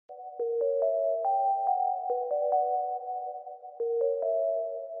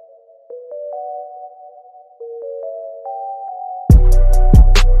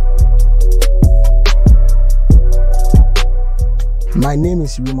My name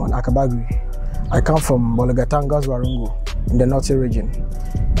is Raymond Akabagre. I come from Bolagatangas, Warungo, in the northern region,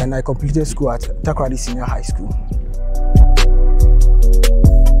 and I completed school at Takoradi Senior High School.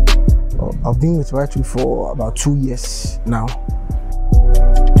 I've been with Whitewood for about 2 years now.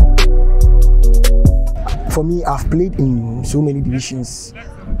 For me, I've played in so many divisions,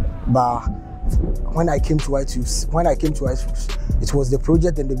 but when I came to Whitewood, it was the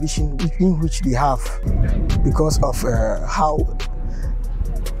project and the vision in which they have, because of how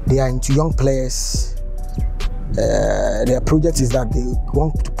they are into young players. Their project is that they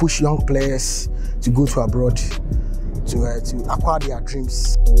want to push young players to go to abroad to acquire their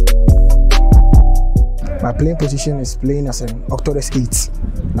dreams. My playing position is playing as an Octores 8,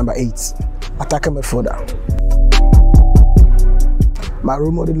 number 8, attacker midfielder. My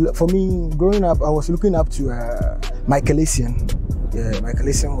role model for me growing up, I was looking up to Michael Essien. Yeah, Michael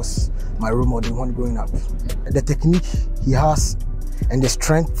Essien was my role model when growing up. The technique he has and the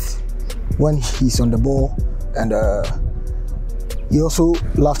strength when he's on the ball, and he also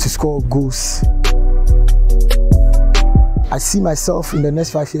loves to score goals. I see myself in the next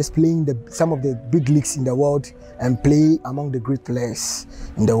 5 years playing some of the big leagues in the world and play among the great players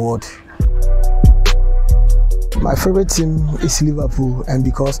in the world. My favorite team is Liverpool, and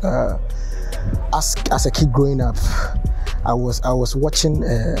because as a kid growing up, I was watching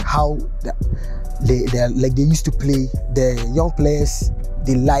how they used to play. The young players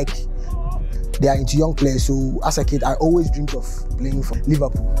they are into young players. So as a kid, I always dreamed of playing for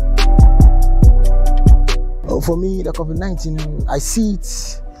Liverpool. For me, the COVID-19, I see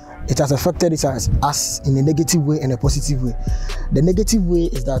it has affected us in a negative way and a positive way. The negative way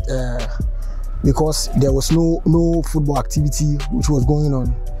is that because there was no football activity which was going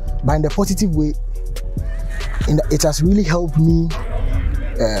on. But in the positive way, it has really helped me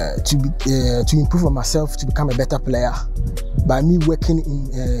to improve on myself, to become a better player by me working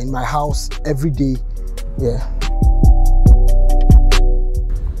in my house every day.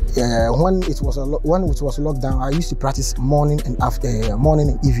 When it was locked down, I used to practice morning and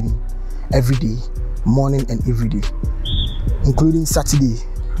evening, every day, morning and every day, including Saturday.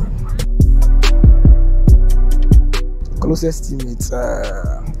 Closest teammates,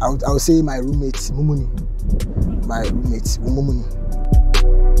 I would say my roommate Mumuni.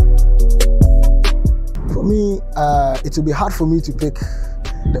 For me, it will be hard for me to pick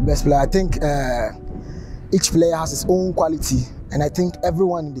the best player. I think each player has his own quality, and I think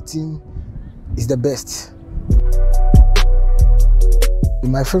everyone in the team is the best.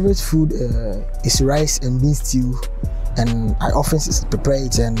 My favorite food is rice and bean stew, and I often prepare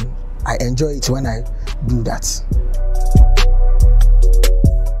it, and I enjoy it when I do that.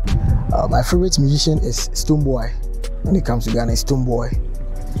 My favorite musician is Stonebwoy. When it comes to Ghana, it's Stonebwoy,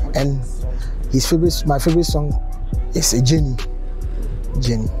 and my favorite song is Jenny.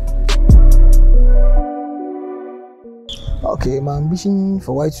 Okay, my ambition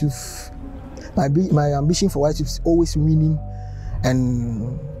for Whitewood, my ambition for Whitewood is always winning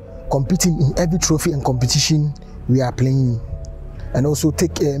and competing in every trophy and competition we are playing, and also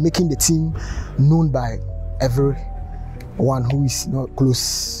making the team known by everyone who is not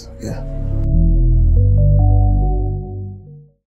close. Yeah.